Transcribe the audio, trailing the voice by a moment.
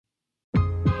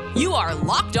You are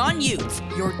Locked On Utes,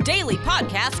 your daily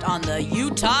podcast on the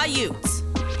Utah Utes.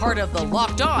 Part of the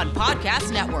Locked On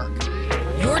Podcast Network.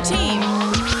 Your team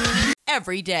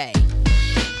every day.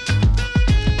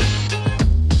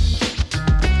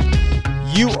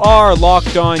 You are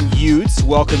Locked On Utes.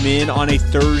 Welcome in on a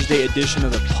Thursday edition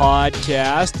of the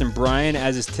podcast. And Brian,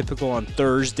 as is typical on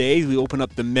Thursdays, we open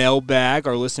up the mailbag.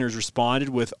 Our listeners responded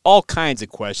with all kinds of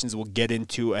questions we'll get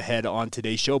into ahead on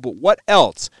today's show. But what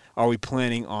else are we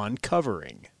planning on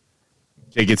covering?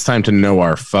 Jake, it's time to know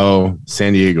our foe.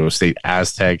 San Diego State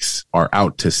Aztecs are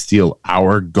out to steal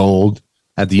our gold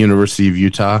at the University of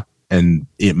Utah, and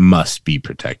it must be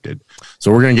protected.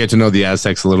 So we're going to get to know the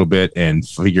Aztecs a little bit and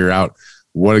figure out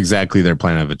what exactly their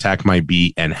plan of attack might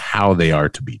be and how they are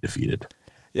to be defeated.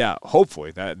 Yeah,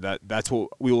 hopefully. That's what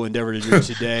we will endeavor to do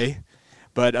today.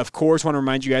 But, of course, I want to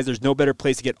remind you guys there's no better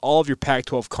place to get all of your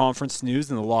Pac-12 conference news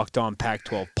than the Locked On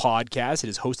Pac-12 podcast. It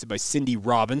is hosted by Cindy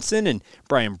Robinson and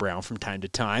Brian Brown from time to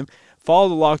time. Follow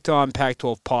the Locked On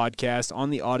Pac-12 podcast on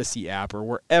the Odyssey app or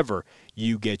wherever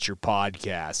you get your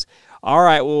podcasts. All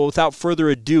right, well, without further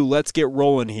ado, let's get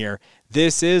rolling here.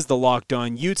 This is the Locked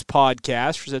On Utes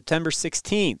podcast for September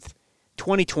 16th,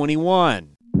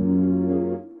 2021.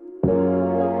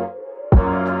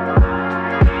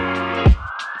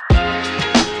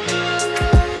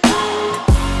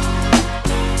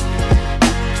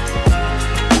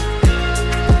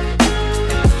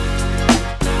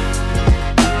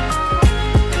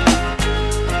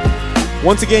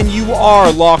 Once again, you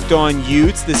are Locked On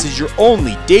Utes. This is your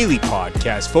only daily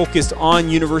podcast focused on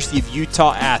University of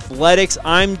Utah athletics.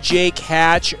 I'm Jake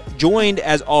Hatch, joined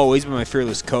as always by my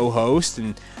fearless co-host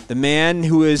and the man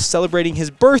who is celebrating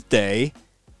his birthday,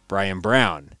 Brian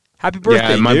Brown. Happy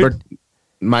birthday, dude.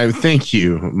 Thank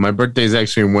you. My birthday is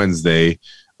actually Wednesday,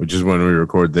 which is when we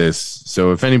record this.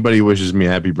 So if anybody wishes me a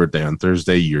happy birthday on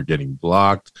Thursday, you're getting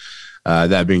blocked.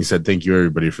 That being said, thank you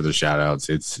everybody for the shout outs.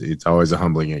 It's always a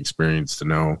humbling experience to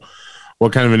know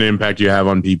what kind of an impact you have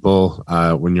on people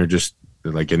when you're just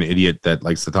like an idiot that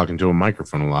likes to talk into a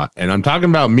microphone a lot. And I'm talking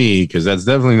about me because that's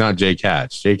definitely not Jake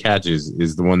Hatch. Jake Hatch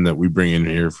is the one that we bring in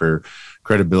here for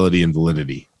credibility and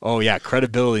validity. Oh, yeah,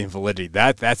 credibility and validity.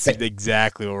 That's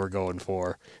exactly what we're going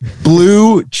for.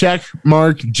 Blue check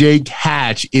mark Jake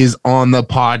Hatch is on the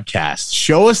podcast.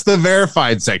 Show us the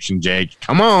verified section, Jake.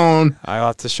 Come on. I'll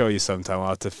have to show you sometime.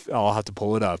 I'll have to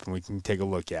pull it up and we can take a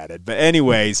look at it. But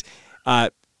anyways,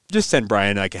 just send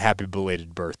Brian like a happy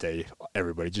belated birthday.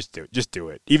 Everybody, just do it. Just do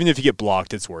it. Even if you get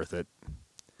blocked, it's worth it.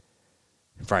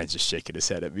 Brian's just shaking his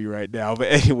head at me right now. But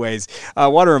anyways, I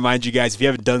want to remind you guys, if you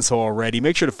haven't done so already,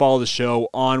 make sure to follow the show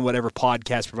on whatever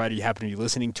podcast provider you happen to be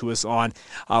listening to us on.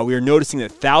 We are noticing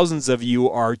that thousands of you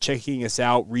are checking us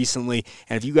out recently.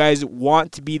 And if you guys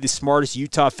want to be the smartest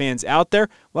Utah fans out there,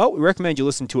 well, we recommend you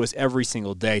listen to us every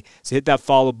single day. So hit that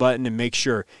follow button and make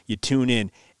sure you tune in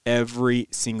every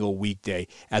single weekday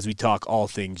as we talk all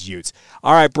things Utes.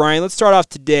 All right, Brian, let's start off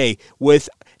today with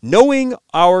knowing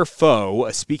our foe.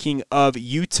 Speaking of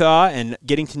Utah and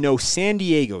getting to know San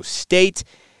Diego State.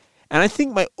 And I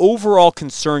think my overall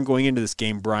concern going into this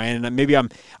game, Brian, and maybe I'm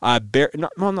I'm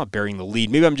not burying the lead.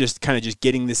 Maybe I'm just kind of just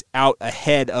getting this out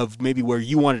ahead of maybe where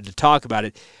you wanted to talk about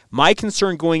it. My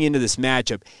concern going into this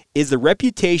matchup is the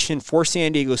reputation for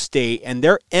San Diego State and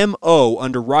their MO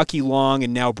under Rocky Long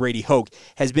and now Brady Hoke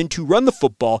has been to run the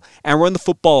football and run the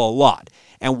football a lot.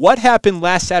 And what happened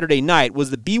last Saturday night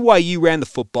was the BYU ran the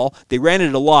football, they ran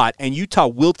it a lot, and Utah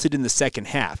wilted in the second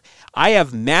half. I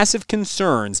have massive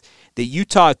concerns that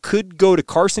Utah could go to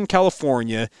Carson,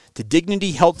 California, to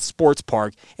Dignity Health Sports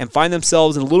Park, and find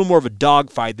themselves in a little more of a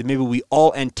dogfight than maybe we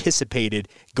all anticipated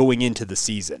going into the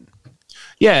season.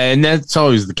 Yeah, and that's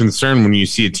always the concern when you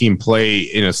see a team play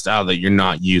in a style that you're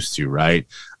not used to, right?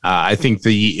 I think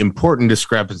the important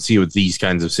discrepancy with these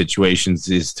kinds of situations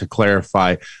is to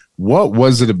clarify what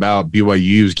was it about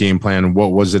BYU's game plan and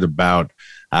what was it about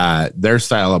their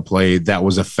style of play that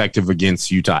was effective against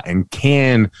Utah, and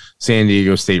can San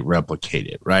Diego State replicate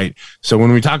it, right? So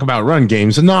when we talk about run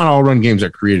games, and not all run games are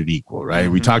created equal, right?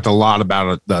 Mm-hmm. We talked a lot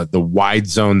about the wide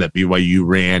zone that BYU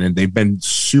ran, and they've been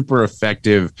super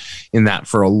effective in that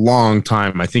for a long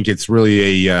time. I think it's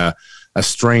really a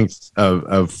strength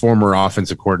of former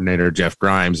offensive coordinator Jeff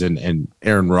Grimes and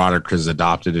Aaron Roderick has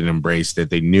adopted and embraced it.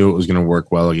 They knew it was going to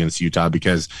work well against Utah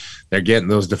because they're getting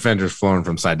those defenders flowing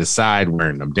from side to side,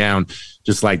 wearing them down,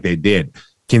 just like they did.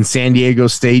 Can San Diego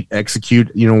State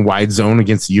execute, wide zone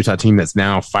against the Utah team that's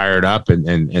now fired up and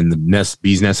the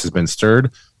bee's nest has been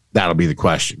stirred? That'll be the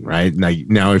question, right?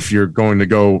 Now, if you're going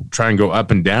to try and go up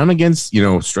and down against,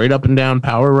 straight up and down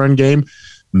power run game,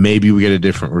 maybe we get a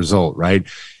different result, right?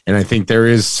 And I think there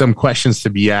is some questions to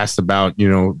be asked about,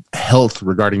 health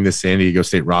regarding the San Diego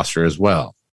State roster as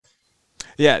well.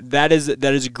 Yeah, that is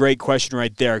a great question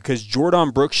right there, because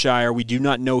Jordan Brookshire, we do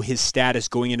not know his status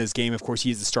going into this game. Of course,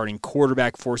 he is the starting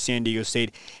quarterback for San Diego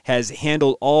State, has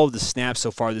handled all of the snaps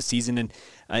so far this season. And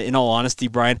in all honesty,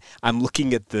 Brian, I'm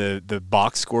looking at the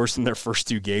box scores from their first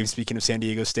 2 games, speaking of San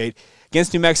Diego State.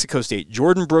 Against New Mexico State,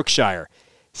 Jordan Brookshire,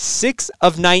 6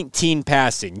 of 19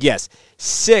 passing. Yes,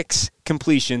 6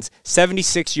 completions,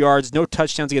 76 yards, no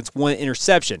touchdowns against 1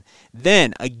 interception.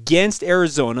 Then, against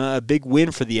Arizona, a big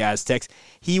win for the Aztecs,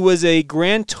 he was a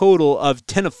grand total of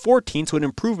 10 of 14, so an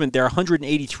improvement there,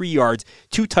 183 yards,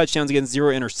 2 touchdowns against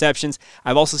 0 interceptions.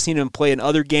 I've also seen him play in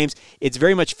other games. It's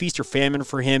very much feast or famine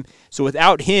for him. So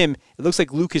without him, it looks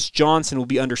like Lucas Johnson will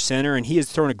be under center, and he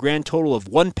has thrown a grand total of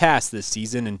 1 pass this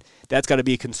season, and that's got to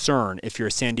be a concern if you're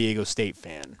a San Diego State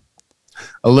fan.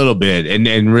 A little bit,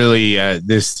 and really,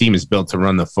 this team is built to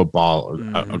run the football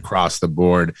across the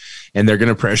board, and they're going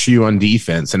to pressure you on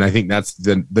defense. And I think that's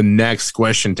the next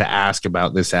question to ask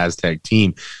about this Aztec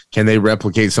team. Can they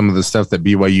replicate some of the stuff that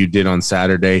BYU did on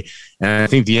Saturday? And I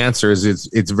think the answer is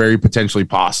it's very potentially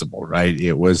possible, right?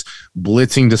 It was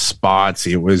blitzing to spots.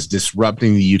 It was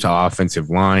disrupting the Utah offensive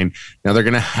line. Now they're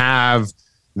going to have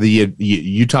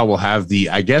Utah will have the,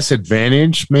 I guess,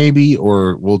 advantage maybe,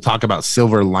 or we'll talk about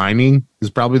silver lining is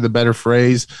probably the better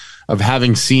phrase, of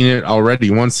having seen it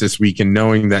already once this week and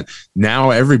knowing that now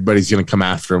everybody's going to come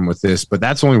after them with this. But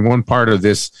that's only one part of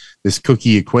this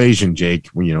cookie equation, Jake.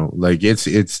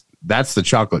 That's the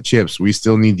chocolate chips. We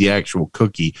still need the actual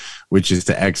cookie, which is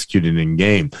to execute it in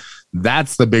game.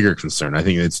 That's the bigger concern. I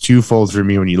think it's twofold for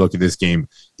me when you look at this game.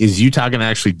 Is Utah going to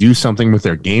actually do something with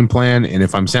their game plan? And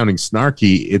if I'm sounding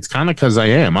snarky, it's kind of because I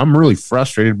am. I'm really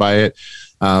frustrated by it.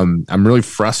 I'm really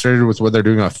frustrated with what they're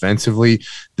doing offensively.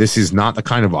 This is not the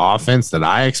kind of offense that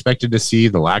I expected to see.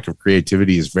 The lack of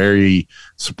creativity is very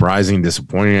surprising,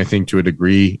 disappointing, I think, to a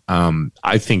degree.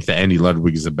 I think that Andy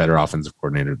Ludwig is a better offensive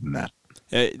coordinator than that.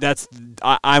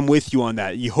 I'm with you on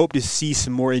that. You hope to see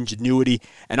some more ingenuity.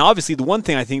 And obviously, the one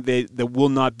thing I think that will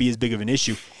not be as big of an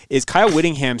issue is Kyle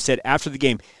Whittingham said after the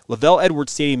game, Lavelle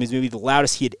Edwards Stadium is maybe the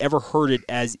loudest he had ever heard it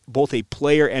as both a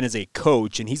player and as a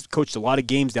coach. And he's coached a lot of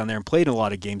games down there and played in a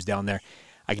lot of games down there.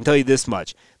 I can tell you this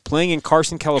much. Playing in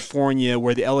Carson, California,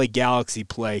 where the LA Galaxy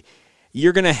play,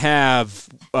 you're going to have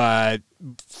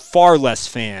far less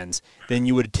fans than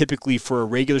you would typically for a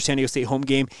regular San Diego State home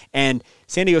game. And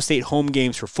San Diego State home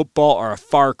games for football are a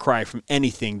far cry from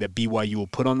anything that BYU will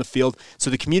put on the field. So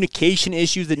the communication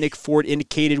issues that Nick Ford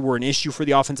indicated were an issue for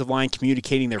the offensive line,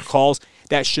 communicating their calls,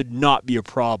 that should not be a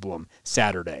problem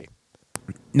Saturday.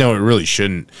 No, it really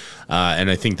shouldn't. And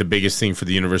I think the biggest thing for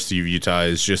the University of Utah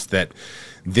is just that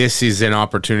this is an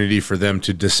opportunity for them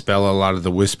to dispel a lot of the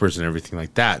whispers and everything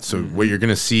like that. So what you're going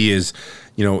to see is,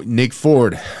 Nick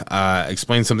Ford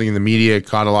explained something in the media,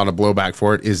 caught a lot of blowback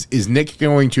for it. Is Nick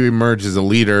going to emerge as a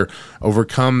leader,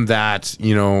 overcome that,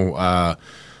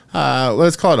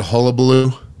 let's call it a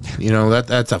hullabaloo.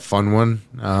 That's a fun one.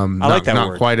 I like that not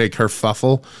word. Quite a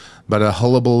kerfuffle, but a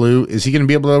hullabaloo. Is he going to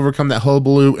be able to overcome that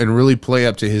hullabaloo and really play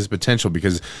up to his potential?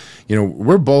 Because,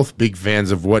 we're both big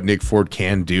fans of what Nick Ford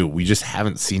can do. We just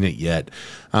haven't seen it yet.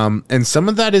 And some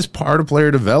of that is part of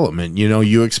player development.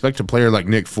 You expect a player like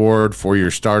Nick Ford,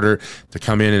 four-year starter, to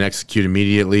come in and execute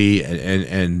immediately.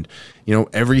 And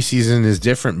every season is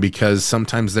different because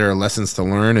sometimes there are lessons to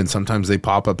learn and sometimes they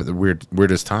pop up at the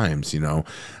weirdest times.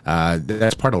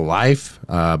 That's part of life.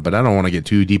 But I don't want to get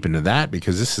too deep into that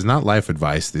because this is not life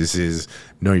advice. This is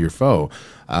know your foe.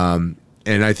 And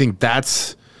I think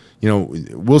that's,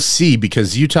 we'll see,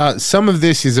 because Utah, some of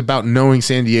this is about knowing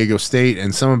San Diego State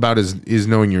and some about is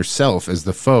knowing yourself as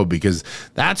the foe, because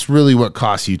that's really what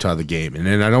cost Utah the game.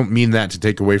 And I don't mean that to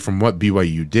take away from what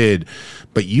BYU did,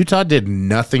 but Utah did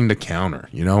nothing to counter.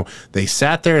 They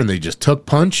sat there and they just took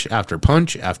punch after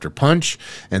punch after punch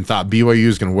and thought BYU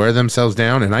was going to wear themselves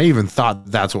down. And I even thought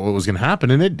that's what was going to happen,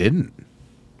 and it didn't.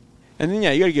 And then,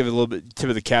 you got to give a little bit tip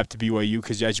of the cap to BYU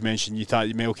because, as you mentioned, you thought,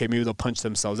 maybe they'll punch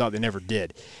themselves out. They never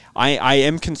did. I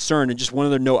am concerned, and just one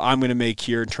other note I'm going to make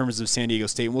here in terms of San Diego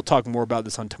State, and we'll talk more about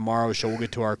this on tomorrow's show. We'll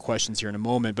get to our questions here in a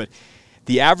moment. But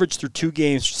the average through 2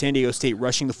 games for San Diego State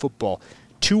rushing the football,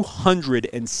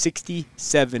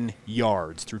 267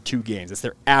 yards through 2 games. That's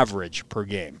their average per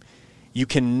game. You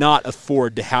cannot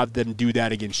afford to have them do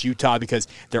that against Utah because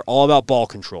they're all about ball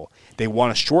control. They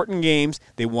want to shorten games.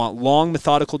 They want long,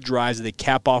 methodical drives that they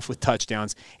cap off with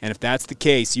touchdowns. And if that's the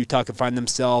case, Utah could find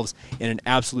themselves in an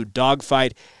absolute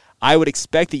dogfight. I would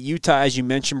expect that Utah, as you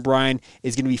mentioned, Brian,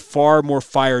 is going to be far more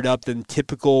fired up than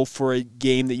typical for a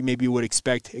game that you maybe would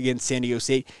expect against San Diego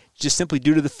State, just simply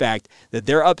due to the fact that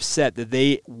they're upset that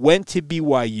they went to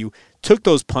BYU, took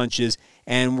those punches,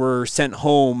 and were sent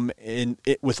home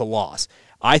with a loss.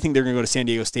 I think they're going to go to San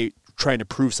Diego State trying to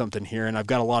prove something here, and I've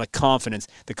got a lot of confidence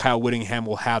that Kyle Whittingham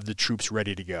will have the troops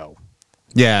ready to go.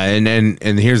 Yeah,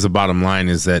 and here's the bottom line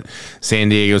is that San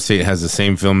Diego State has the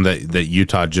same film that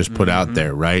Utah just put out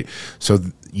there, right? So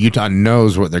Utah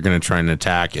knows what they're going to try and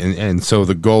attack, and so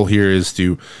the goal here is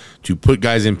to put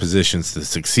guys in positions to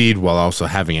succeed while also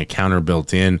having a counter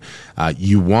built in.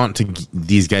 You want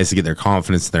these guys to get their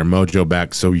confidence, their mojo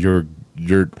back, so you're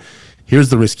here's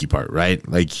the risky part, right?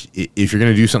 Like, if you're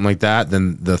going to do something like that,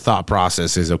 then the thought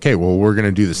process is, okay, well, we're going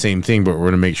to do the same thing, but we're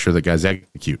going to make sure that guys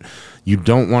execute. You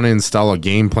don't want to install a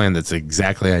game plan that's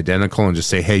exactly identical and just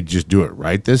say, hey, just do it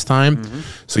right this time.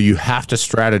 So you have to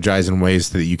strategize in ways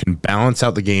that you can balance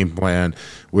out the game plan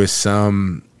with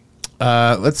some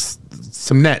nets,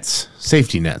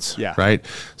 safety nets, right?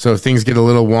 So if things get a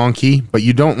little wonky, but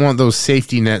you don't want those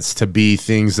safety nets to be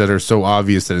things that are so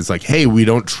obvious that it's like, hey, we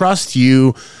don't trust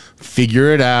you,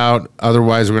 figure it out,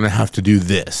 otherwise we're going to have to do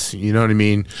this. You know what I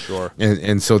mean? Sure.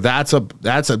 And so that's up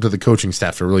to the coaching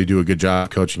staff to really do a good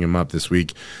job coaching him up this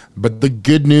week. But the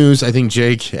good news, I think,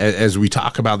 Jake, as we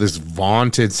talk about this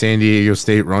vaunted San Diego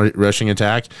State rushing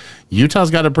attack,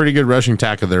 Utah's got a pretty good rushing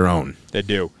attack of their own. They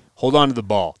do. Hold on to the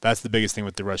ball. That's the biggest thing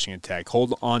with the rushing attack.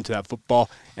 Hold on to that football,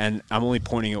 and I'm only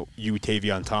pointing at you,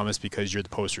 Tavion Thomas, because you're the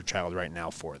poster child right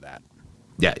now for that.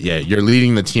 Yeah, you're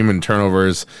leading the team in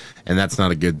turnovers, and that's not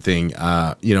a good thing.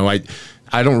 I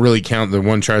don't really count the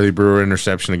one Charlie Brewer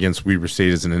interception against Weber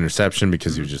State as an interception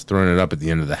because he was just throwing it up at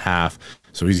the end of the half.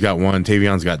 So he's got one.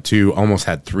 Tavion's got two, almost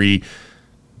had three.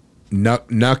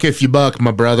 Nuck if you buck,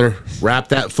 my brother. Wrap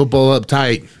that football up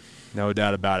tight. No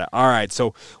doubt about it. All right,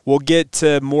 so we'll get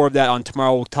to more of that on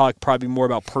tomorrow. We'll talk probably more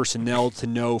about personnel to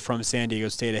know from San Diego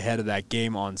State ahead of that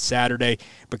game on Saturday.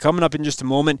 But coming up in just a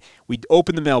moment, we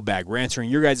open the mailbag. We're answering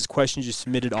your guys' questions you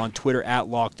submitted on Twitter at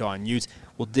LockedOnUtes.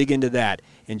 We'll dig into that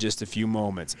in just a few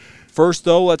moments. First,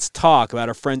 though, let's talk about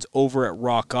our friends over at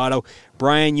Rock Auto.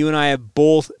 Brian, you and I have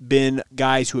both been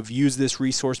guys who have used this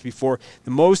resource before.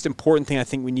 The most important thing I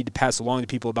think we need to pass along to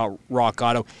people about Rock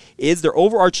Auto is their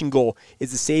overarching goal is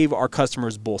to save our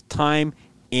customers both time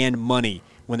and money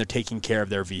when they're taking care of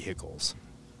their vehicles.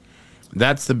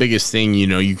 That's the biggest thing.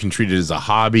 You can treat it as a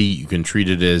hobby. You can treat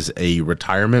it as a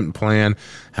retirement plan.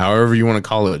 However you want to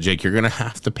call it, Jake, you're going to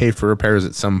have to pay for repairs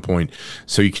at some point.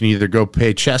 So you can either go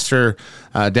pay Chester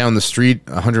down the street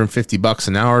 $150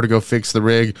 an hour to go fix the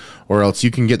rig, or else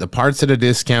you can get the parts at a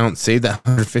discount, save that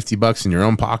 $150 in your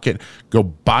own pocket, go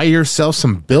buy yourself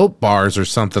some Built Bars or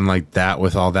something like that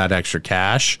with all that extra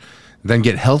cash, then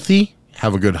get healthy,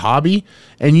 have a good hobby,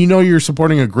 and you're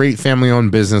supporting a great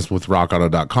family-owned business with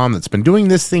RockAuto.com that's been doing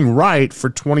this thing right for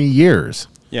 20 years.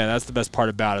 Yeah, that's the best part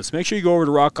about it. So make sure you go over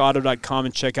to RockAuto.com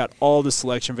and check out all the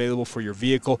selection available for your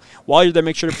vehicle. While you're there,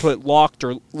 make sure to put Locked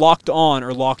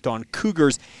On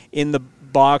Cougars in the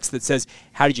box that says,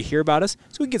 how did you hear about us?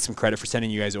 So we get some credit for sending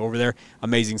you guys over there.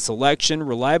 Amazing selection,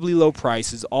 reliably low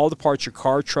prices, all the parts your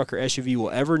car, truck, or SUV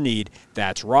will ever need.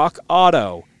 That's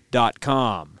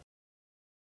RockAuto.com.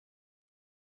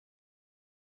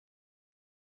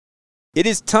 It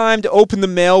is time to open the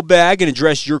mailbag and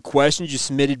address your questions you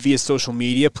submitted via social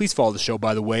media. Please follow the show,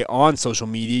 by the way, on social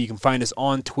media. You can find us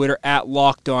on Twitter at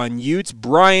LockedOnUtes.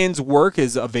 Brian's work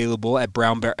is available at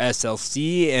Brown Bear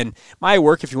SLC, and my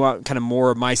work, if you want kind of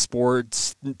more of my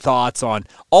sports thoughts on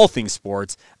all things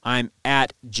sports, I'm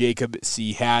at Jacob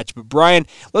C. Hatch. But Brian,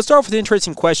 let's start off with an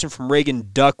interesting question from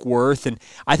Reagan Duckworth, and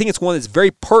I think it's one that's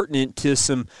very pertinent to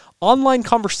some online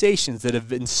conversations that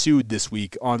have ensued this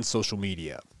week on social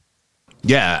media.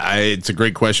 Yeah, it's a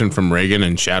great question from Reagan,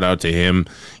 and shout out to him.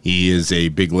 He is a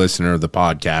big listener of the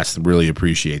podcast. Really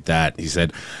appreciate that. He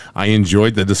said, I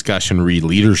enjoyed the discussion re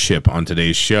leadership on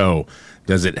today's show.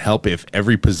 Does it help if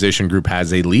every position group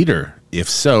has a leader? If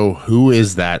so, who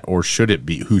is that, or should it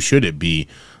be? Who should it be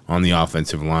on the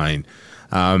offensive line?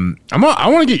 I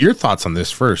want to get your thoughts on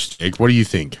this first, Jake. What do you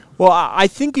think? Well, I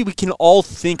think we can all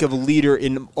think of a leader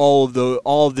in all of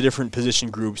the different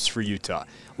position groups for Utah.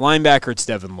 Linebacker, it's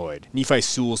Devin Lloyd. Nephi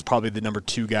Sewell is probably the number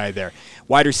 2 guy there.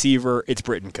 Wide receiver, it's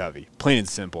Britton Covey. Plain and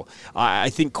simple.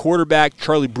 I think quarterback,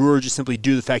 Charlie Brewer, just simply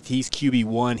due to the fact that he's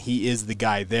QB1, he is the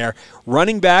guy there.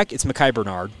 Running back, it's Mekhi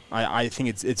Bernard. I think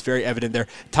it's very evident there.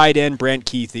 Tight end, Brant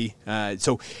Keithy.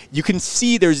 So you can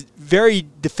see there's very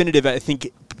definitive, I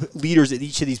think, leaders at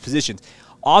each of these positions.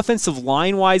 Offensive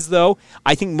line-wise, though,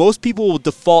 I think most people will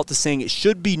default to saying it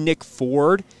should be Nick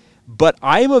Ford. But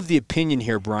I am of the opinion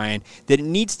here, Brian, that it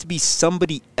needs to be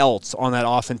somebody else on that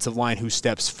offensive line who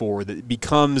steps forward, that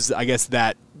becomes, I guess,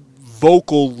 that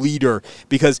vocal leader,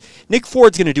 because Nick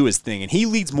Ford's going to do his thing, and he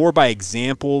leads more by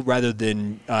example rather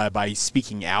than by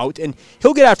speaking out, and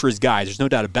he'll get after his guys. There's no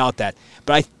doubt about that.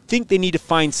 But I think they need to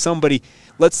find somebody.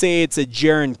 Let's say it's a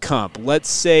Jaron Kump. Let's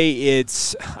say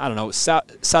it's, I don't know,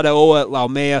 Sadaoa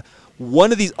Laumea.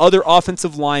 One of these other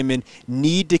offensive linemen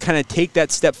need to kind of take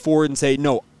that step forward and say,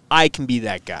 no, I can be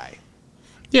that guy.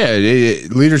 Yeah,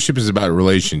 leadership is about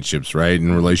relationships, right?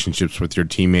 And relationships with your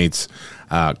teammates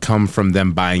come from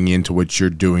them buying into what you're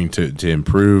doing to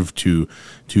improve, to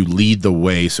lead the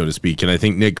way, so to speak. And I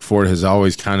think Nick Ford has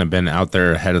always kind of been out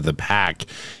there ahead of the pack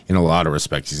in a lot of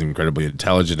respects. He's incredibly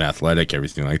intelligent, athletic,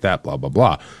 everything like that, blah, blah,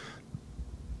 blah.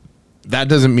 That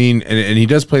doesn't mean, and he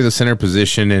does play the center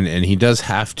position, and he does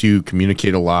have to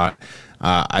communicate a lot.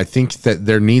 I think that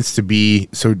there needs to be,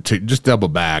 so to just double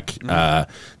back,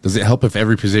 does it help if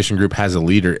every position group has a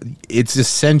leader? It's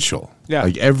essential. Yeah.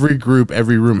 Like every group,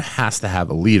 every room has to have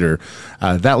a leader.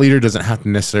 That leader doesn't have to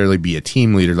necessarily be a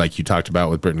team leader like you talked about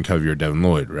with Britton Covey or Devin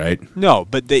Lloyd, right? No,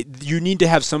 but you need to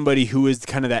have somebody who is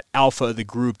kind of that alpha of the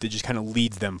group that just kind of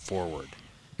leads them forward.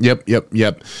 Yep.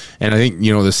 And I think,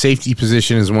 the safety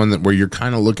position is one where you're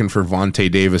kind of looking for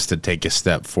Vontae Davis to take a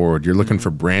step forward. You're looking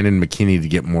for Brandon McKinney to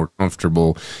get more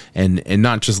comfortable and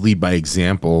not just lead by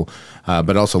example,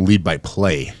 but also lead by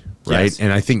play, right? Yes.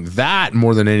 And I think that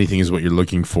more than anything is what you're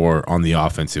looking for on the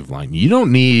offensive line. You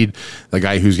don't need the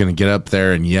guy who's going to get up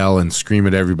there and yell and scream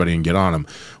at everybody and get on them.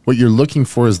 What you're looking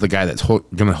for is the guy that's going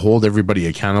to hold everybody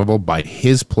accountable by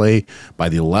his play, by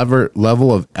the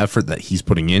level of effort that he's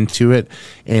putting into it,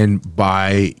 and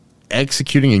by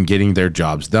executing and getting their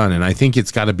jobs done. And I think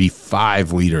it's got to be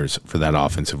 5 leaders for that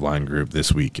offensive line group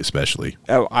this week, especially.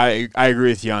 Oh, I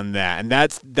agree with you on that. And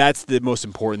that's the most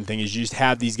important thing, is you just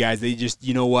have these guys. They just,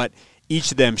 you know what? Each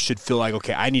of them should feel like,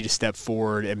 okay, I need to step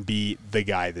forward and be the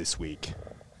guy this week.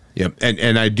 Yep,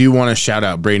 and I do want to shout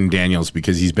out Braden Daniels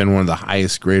because he's been one of the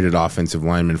highest graded offensive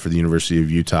linemen for the University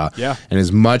of Utah. Yeah. And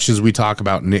as much as we talk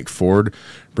about Nick Ford,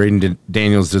 Braden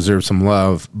Daniels deserves some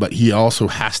love, but he also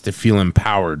has to feel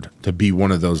empowered to be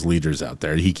one of those leaders out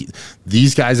there.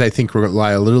 These guys, I think,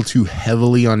 rely a little too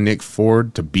heavily on Nick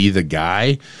Ford to be the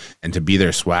guy and to be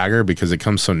their swagger because it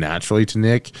comes so naturally to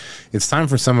Nick. It's time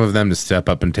for some of them to step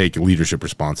up and take leadership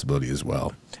responsibility as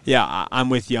well. Yeah,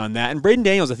 I'm with you on that. And Braden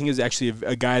Daniels, I think, is actually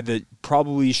a guy that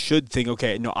probably should think,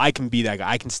 okay, no, I can be that guy.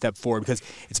 I can step forward, because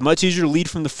it's much easier to lead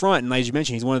from the front. And as you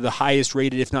mentioned, he's one of the highest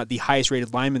rated, if not the highest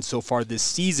rated linemen so far this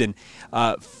season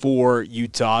for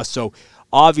Utah. So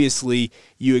obviously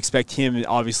you expect him,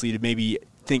 obviously, to maybe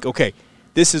think, okay,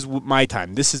 this is my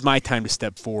time. This is my time to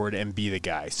step forward and be the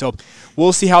guy. So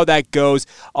we'll see how that goes.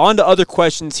 On to other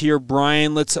questions here,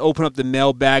 Brian. Let's open up the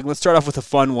mailbag. Let's start off with a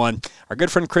fun one. Our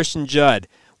good friend Christian Judd.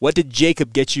 What did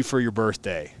Jacob get you for your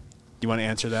birthday? Do you want to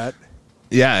answer that?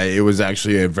 Yeah, it was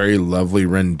actually a very lovely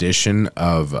rendition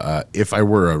of If I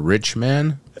Were a Rich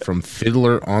Man from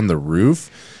Fiddler on the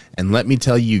Roof. And let me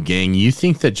tell you, gang, you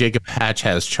think that Jacob Hatch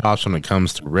has chops when it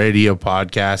comes to radio,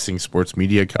 podcasting, sports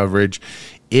media coverage.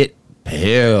 It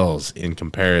pales in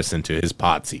comparison to his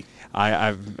Potsy.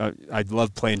 I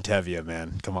love playing Tevye,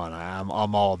 man. Come on,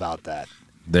 I'm all about that.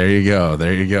 There you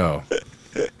go.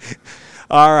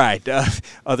 All right.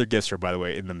 Other gifts are, by the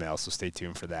way, in the mail, so stay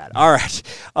tuned for that. All right.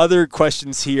 Other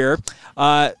questions here.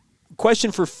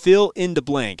 Question for Phil in the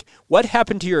blank. What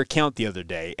happened to your account the other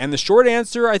day? And the short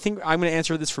answer, I think I'm going to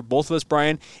answer this for both of us,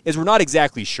 Brian, is we're not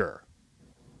exactly sure.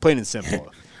 Plain and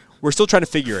simple. We're still trying to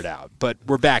figure it out, but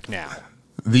we're back now.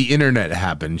 The internet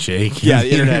happened, Jake. Yeah,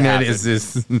 the internet is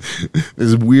this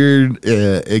weird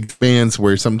expanse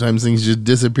where sometimes things just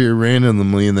disappear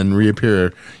randomly and then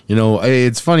reappear.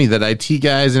 It's funny that IT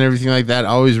guys and everything like that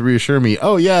always reassure me,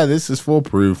 oh, yeah, this is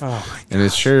foolproof. And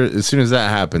it's sure as soon as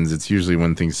that happens, it's usually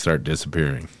when things start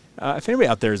disappearing. If anybody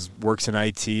out there works in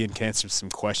IT and can answer some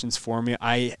questions for me,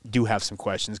 I do have some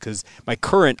questions, because my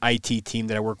current IT team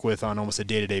that I work with on almost a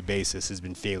day-to-day basis has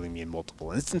been failing me in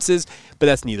multiple instances, but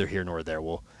that's neither here nor there.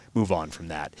 We'll move on from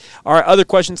that. All right, other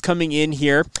questions coming in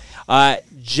here.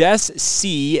 Jess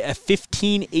C,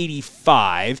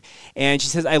 1585, and she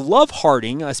says, I love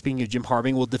Harding. Speaking of Jim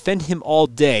Harding, will defend him all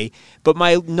day, but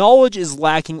my knowledge is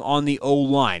lacking on the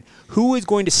O-line. Who is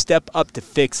going to step up to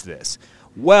fix this?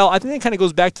 Well, I think that kind of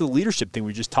goes back to the leadership thing we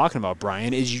were just talking about,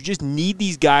 Brian, is you just need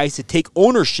these guys to take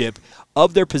ownership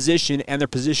of their position and their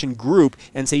position group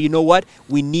and say, you know what,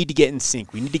 we need to get in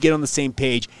sync. We need to get on the same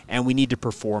page, and we need to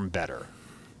perform better.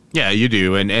 Yeah, you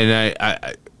do. And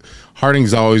I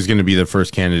Harding's always going to be the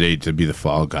first candidate to be the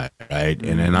fall guy, right?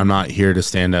 And I'm not here to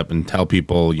stand up and tell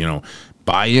people,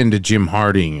 buy into Jim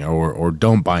Harding or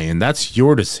don't buy in. That's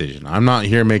your decision. I'm not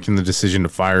here making the decision to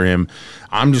fire him.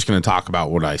 I'm just going to talk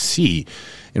about what I see.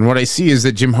 And what I see is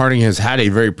that Jim Harding has had a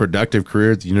very productive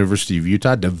career at the University of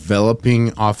Utah,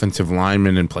 developing offensive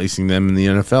linemen and placing them in the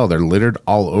NFL. They're littered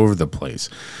all over the place.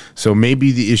 So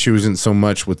maybe the issue isn't so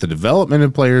much with the development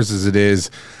of players as it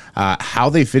is how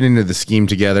they fit into the scheme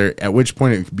together, at which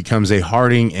point it becomes a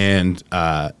Harding and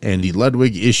Andy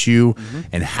Ludwig issue.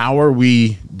 And how are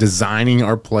we designing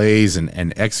our plays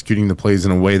and executing the plays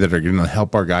in a way that are going to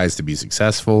help our guys to be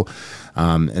successful?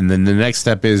 And then the next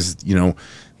step is,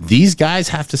 these guys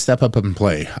have to step up and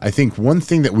play. I think one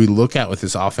thing that we look at with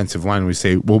this offensive line, we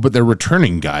say, well, but they're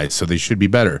returning guys, so they should be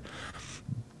better.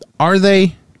 Are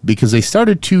they? Because they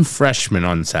started 2 freshmen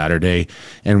on Saturday,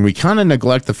 and we kind of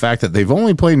neglect the fact that they've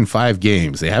only played in 5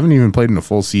 games. They haven't even played in a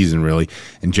full season, really.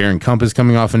 And Jaron Kump is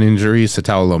coming off an injury.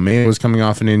 Satao Lomeo is coming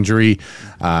off an injury.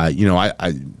 Bam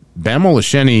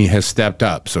Olasheni has stepped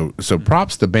up, so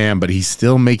props to Bam, but he's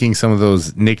still making some of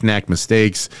those knick-knack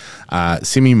mistakes.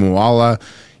 Simi Moala,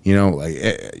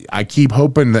 I keep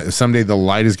hoping that someday the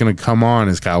light is going to come on,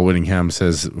 as Kyle Whittingham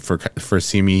says for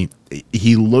Simi.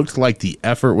 He looked like the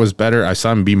effort was better. I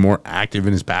saw him be more active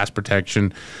in his pass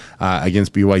protection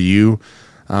against BYU.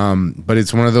 But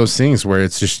it's one of those things where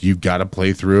it's just you've got to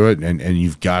play through it and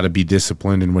you've got to be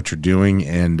disciplined in what you're doing.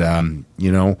 And,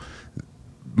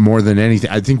 more than anything,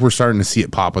 I think we're starting to see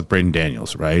it pop with Braden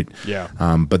Daniels, right? Yeah.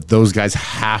 But those guys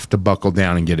have to buckle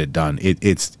down and get it done.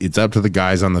 It's up to the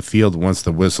guys on the field once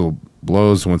the whistle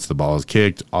blows, once the ball is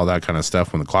kicked, all that kind of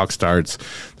stuff. When the clock starts,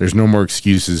 there's no more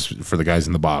excuses for the guys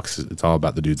in the box. It's all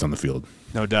about the dudes on the field.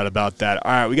 No doubt about that.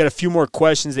 All right, we got a few more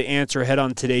questions to answer ahead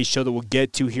on today's show that we'll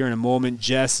get to here in a moment.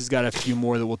 Jess has got a few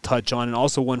more that we'll touch on, and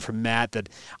also one from Matt that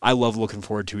I love looking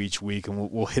forward to each week,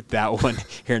 and we'll hit that one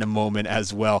here in a moment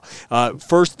as well.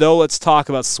 First, though, let's talk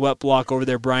about Sweat Block over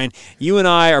there, Brian. You and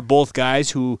I are both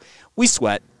guys who we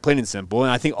sweat, plain and simple,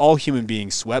 and I think all human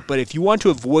beings sweat, but if you want to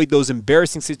avoid those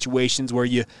embarrassing situations where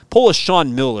you pull a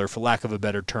Sean Miller, for lack of a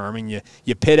better term, and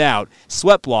you pit out,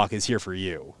 Sweat Block is here for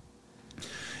you.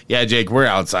 Yeah, Jake, we're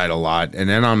outside a lot, and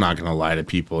then I'm not going to lie to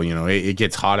people. It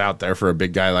gets hot out there for a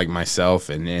big guy like myself,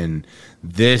 and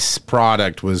this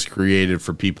product was created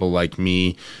for people like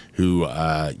me who,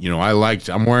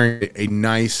 I'm wearing a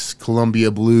nice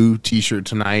Columbia blue T-shirt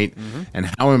tonight,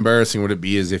 and how embarrassing would it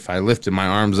be is if I lifted my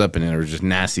arms up and there was just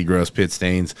nasty, gross pit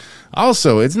stains.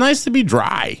 Also, it's nice to be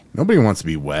dry. Nobody wants to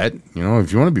be wet.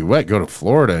 If you want to be wet, go to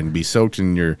Florida and be soaked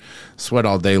in your sweat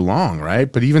all day long,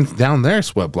 right? But even down there,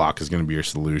 Sweat Block is going to be your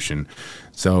solution.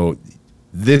 So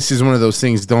this is one of those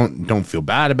things. Don't feel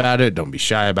bad about it. Don't be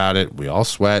shy about it. We all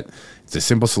sweat. It's a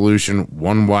simple solution.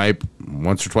 One wipe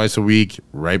once or twice a week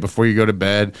right before you go to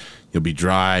bed. You'll be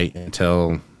dry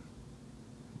until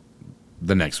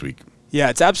the next week. Yeah,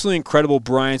 it's absolutely incredible,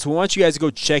 Brian. So we want you guys to go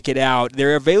check it out.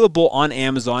 They're available on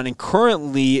Amazon, and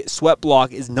currently Sweat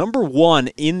Block is number 1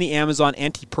 in the Amazon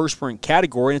antiperspirant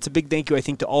category. And it's a big thank you, I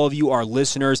think, to all of you, our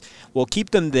listeners. We'll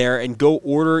keep them there and go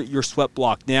order your Sweat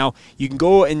Block now. You can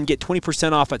go and get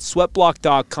 20% off at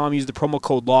sweatblock.com. Use the promo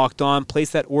code LOCKEDON. Place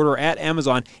that order at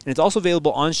Amazon, and it's also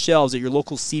available on shelves at your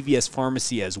local CVS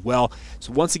pharmacy as well.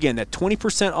 So once again, that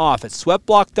 20% off at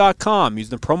sweatblock.com. Use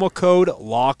the promo code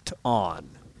LOCKEDON.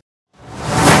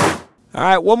 All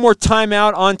right, one more time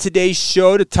out on today's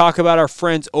show to talk about our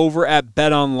friends over at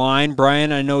BetOnline.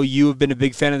 Brian, I know you have been a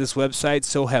big fan of this website,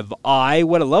 so have I.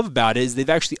 What I love about it is they've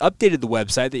actually updated the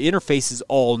website. The interface is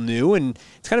all new, and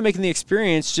it's kind of making the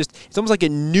experience it's almost like a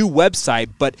new website,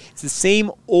 but it's the same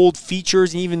old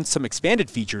features and even some expanded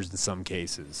features in some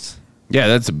cases. Yeah,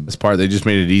 that's the best part. They just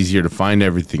made it easier to find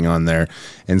everything on there.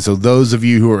 And so those of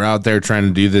you who are out there trying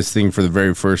to do this thing for the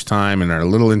very first time and are a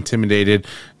little intimidated,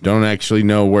 don't actually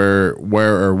know where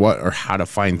or what or how to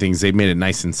find things, they made it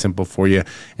nice and simple for you,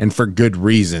 and for good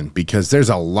reason, because there's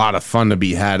a lot of fun to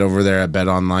be had over there at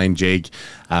BetOnline, Jake.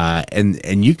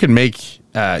 And you can make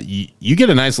you get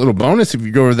a nice little bonus if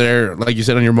you go over there, like you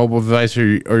said, on your mobile device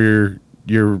or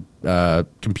your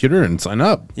computer and sign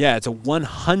up. Yeah, it's a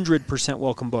 100%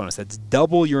 welcome bonus. That's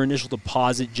double your initial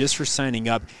deposit just for signing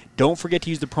up. Don't forget to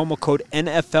use the promo code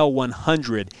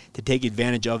NFL100 to take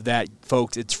advantage of that,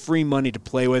 folks. It's free money to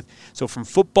play with. So from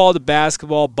football to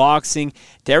basketball, boxing,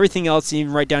 to everything else,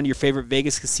 even right down to your favorite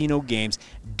Vegas casino games,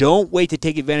 don't wait to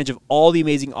take advantage of all the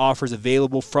amazing offers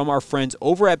available from our friends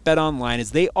over at BetOnline,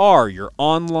 as they are your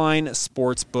online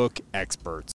sportsbook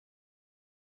experts.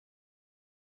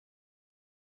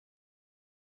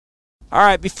 All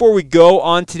right, before we go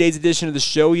on today's edition of the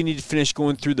show, you need to finish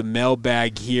going through the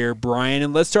mailbag here, Brian.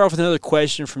 And let's start off with another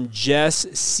question from Jess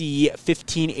C.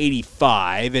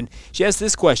 1585. And she asked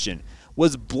this question: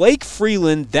 Was Blake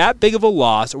Freeland that big of a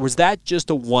loss, or was that just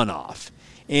a one-off?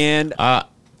 And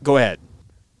go ahead.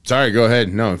 Sorry, go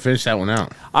ahead. No, finish that one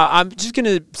out. I'm just going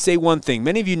to say one thing.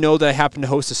 Many of you know that I happen to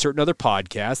host a certain other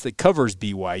podcast that covers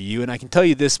BYU, and I can tell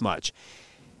you this much.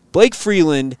 Blake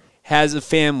Freeland has a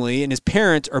family, and his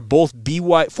parents are both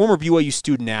former BYU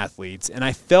student athletes, and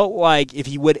I felt like if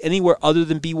he went anywhere other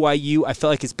than BYU, I felt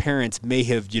like his parents may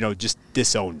have, just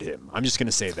disowned him. I'm just going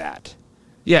to say that.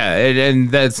 Yeah, and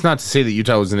that's not to say that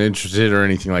Utah wasn't interested or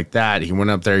anything like that. He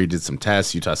went up there, he did some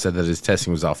tests. Utah said that his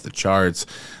testing was off the charts.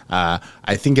 I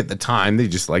think at the time they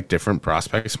just liked different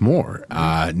prospects more.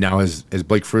 Now, has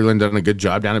Blake Freeland done a good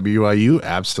job down at BYU?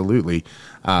 Absolutely.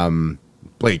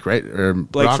 Blake, right? Or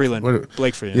Blake Freeland.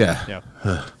 Blake Freeland.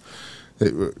 Yeah.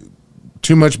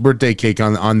 Too much birthday cake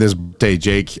on this day,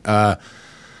 Jake.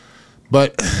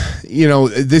 But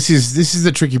this is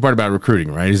the tricky part about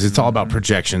recruiting, right? Is it's all about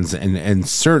projections, and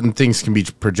certain things can be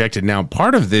projected. Now,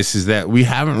 part of this is that we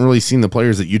haven't really seen the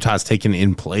players that Utah's taken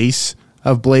in place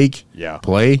of Blake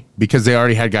play, because they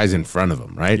already had guys in front of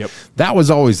him, right? Yep. That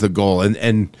was always the goal.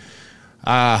 And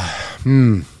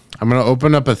I'm going to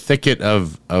open up a thicket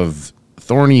of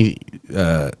thorny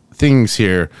things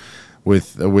here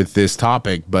with this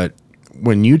topic, but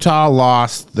when Utah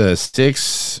lost the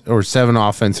 6 or 7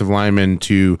 offensive linemen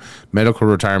to medical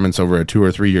retirements over a 2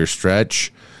 or 3 year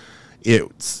stretch,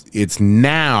 it's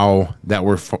now that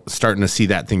we're starting to see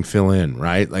that thing fill in,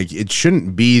 right? Like, it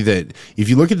shouldn't be that. If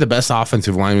you look at the best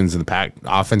offensive lines in the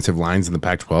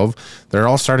Pac-12, they're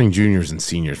all starting juniors and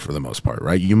seniors for the most part,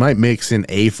 right? You might mix in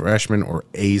a freshman or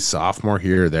a sophomore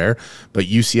here or there, but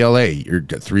UCLA, you're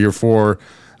 3 or 4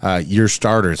 year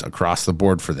starters across the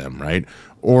board for them, right?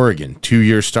 Oregon,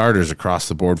 2-year starters across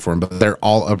the board for them, but they're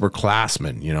all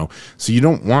upperclassmen, So you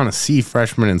don't want to see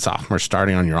freshmen and sophomores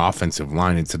starting on your offensive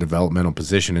line. It's a developmental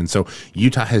position. And so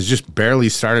Utah has just barely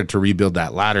started to rebuild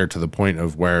that ladder to the point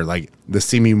of where, like, the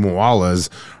Simi Moalas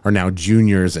are now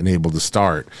juniors and able to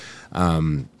start.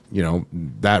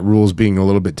 That rule is being a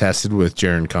little bit tested with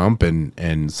Jaron Kump and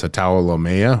Satawa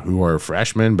Lomea, who are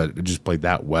freshmen, but just played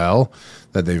that well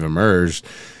that they've emerged.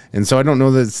 And so I don't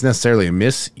know that it's necessarily a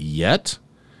miss yet.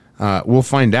 We'll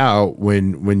find out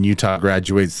when Utah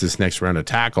graduates this next round of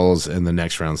tackles and the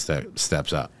next round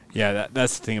steps up. Yeah,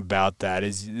 that's the thing about that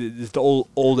is the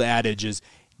old adage is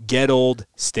get old,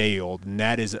 stay old, and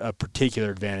that is a particular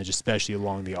advantage, especially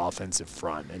along the offensive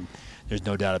front, and there's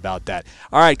no doubt about that.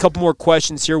 All right, a couple more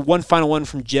questions here. One final one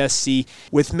from Jesse.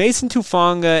 With Mason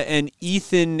Tufanga and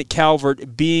Ethan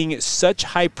Calvert being such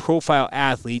high-profile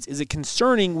athletes, is it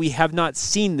concerning we have not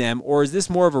seen them, or is this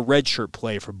more of a redshirt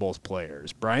play for both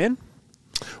players? Brian?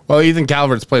 Well, Ethan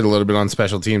Calvert's played a little bit on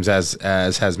special teams, as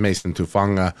has Mason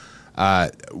Tufanga.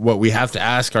 What we have to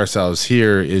ask ourselves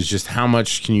here is just how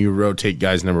much can you rotate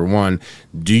guys, number one.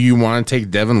 Do you want to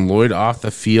take Devin Lloyd off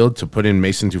the field to put in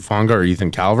Mason Tufanga or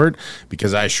Ethan Calvert?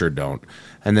 Because I sure don't.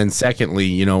 And then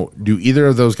secondly, do either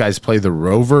of those guys play the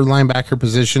rover linebacker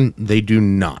position? They do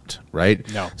not, right?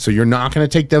 No. So you're not going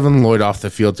to take Devin Lloyd off the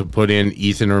field to put in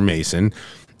Ethan or Mason.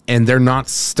 And they're not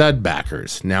stud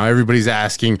backers. Now everybody's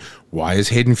asking, why is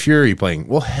Hayden Fury playing?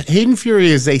 Well, Hayden Fury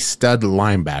is a stud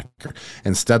linebacker,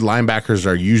 and stud linebackers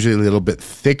are usually a little bit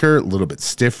thicker, a little bit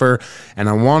stiffer. And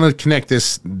I want to connect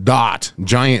this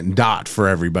giant dot for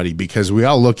everybody, because we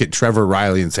all look at Trevor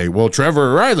Riley and say, well,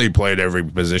 Trevor Riley played every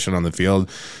position on the field.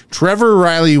 Trevor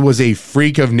Riley was a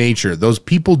freak of nature. Those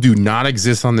people do not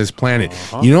exist on this planet.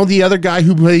 You know the other guy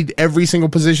who played every single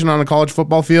position on a college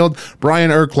football field?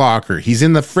 Brian Urklacher. He's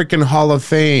in the freaking Hall of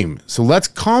Fame. So let's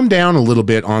calm down a little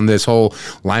bit on this whole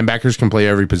linebackers can play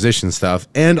every position stuff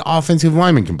and offensive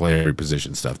linemen can play every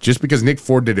position stuff. Just because Nick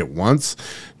Ford did it once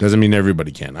doesn't mean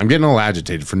everybody can. I'm getting all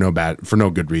agitated for no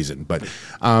good reason. But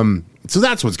so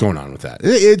that's what's going on with that.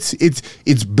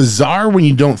 It's bizarre when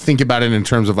you don't think about it in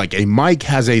terms of like a Mike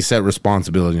has a set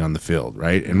responsibility on the field,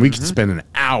 right? And we could spend an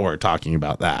hour talking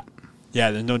about that.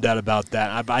 Yeah, there's no doubt about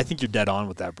that. I think you're dead on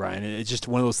with that, Brian. It's just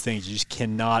one of those things. You just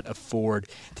cannot afford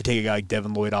to take a guy like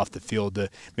Devin Lloyd off the field to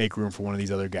make room for one of these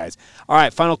other guys. All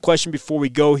right, final question before we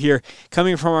go here.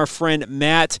 Coming from our friend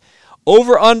Matt.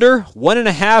 Over under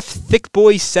 1.5, thick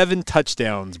boy 7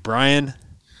 touchdowns. Brian?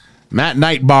 Matt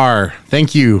Nightbar,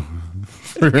 thank you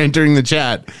for entering the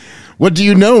chat. What do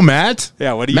you know, Matt?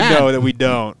 Yeah, what do you know that we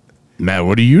don't? Matt,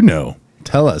 what do you know?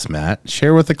 Tell us, Matt.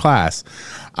 Share with the class.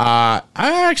 I'm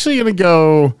actually going to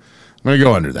go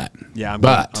under that. Yeah,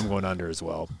 I'm going under as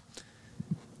well.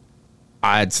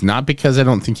 It's not because I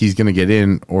don't think he's going to get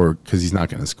in or because he's not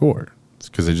going to score. It's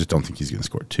because I just don't think he's going to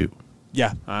score 2.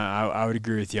 Yeah, I would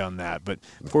agree with you on that. But,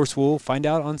 of course, we'll find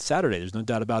out on Saturday. There's no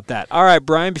doubt about that. All right,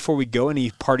 Brian, before we go,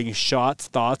 any parting shots,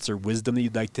 thoughts, or wisdom that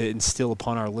you'd like to instill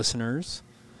upon our listeners?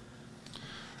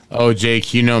 Oh,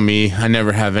 Jake, you know me. I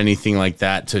never have anything like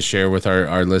that to share with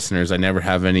our listeners. I never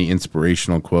have any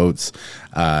inspirational quotes.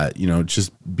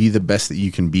 Just be the best that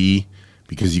you can be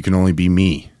because you can only be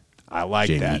me. I like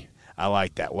Jamie. that. I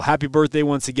like that. Well, happy birthday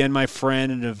once again, my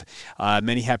friend, and of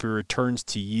many happy returns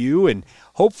to you. And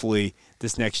hopefully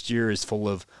this next year is full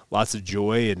of lots of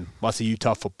joy and lots of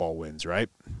Utah football wins, right?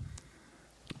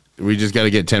 We just got to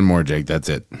get 10 more, Jake. That's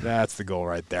it. That's the goal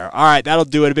right there. All right, that'll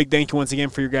do it. A big thank you once again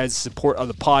for your guys' support of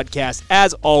the podcast,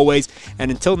 as always.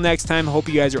 And until next time, I hope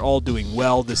you guys are all doing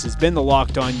well. This has been the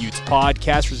Locked On Utes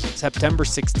podcast for September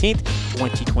 16th,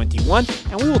 2021,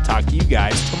 and we will talk to you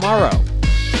guys tomorrow.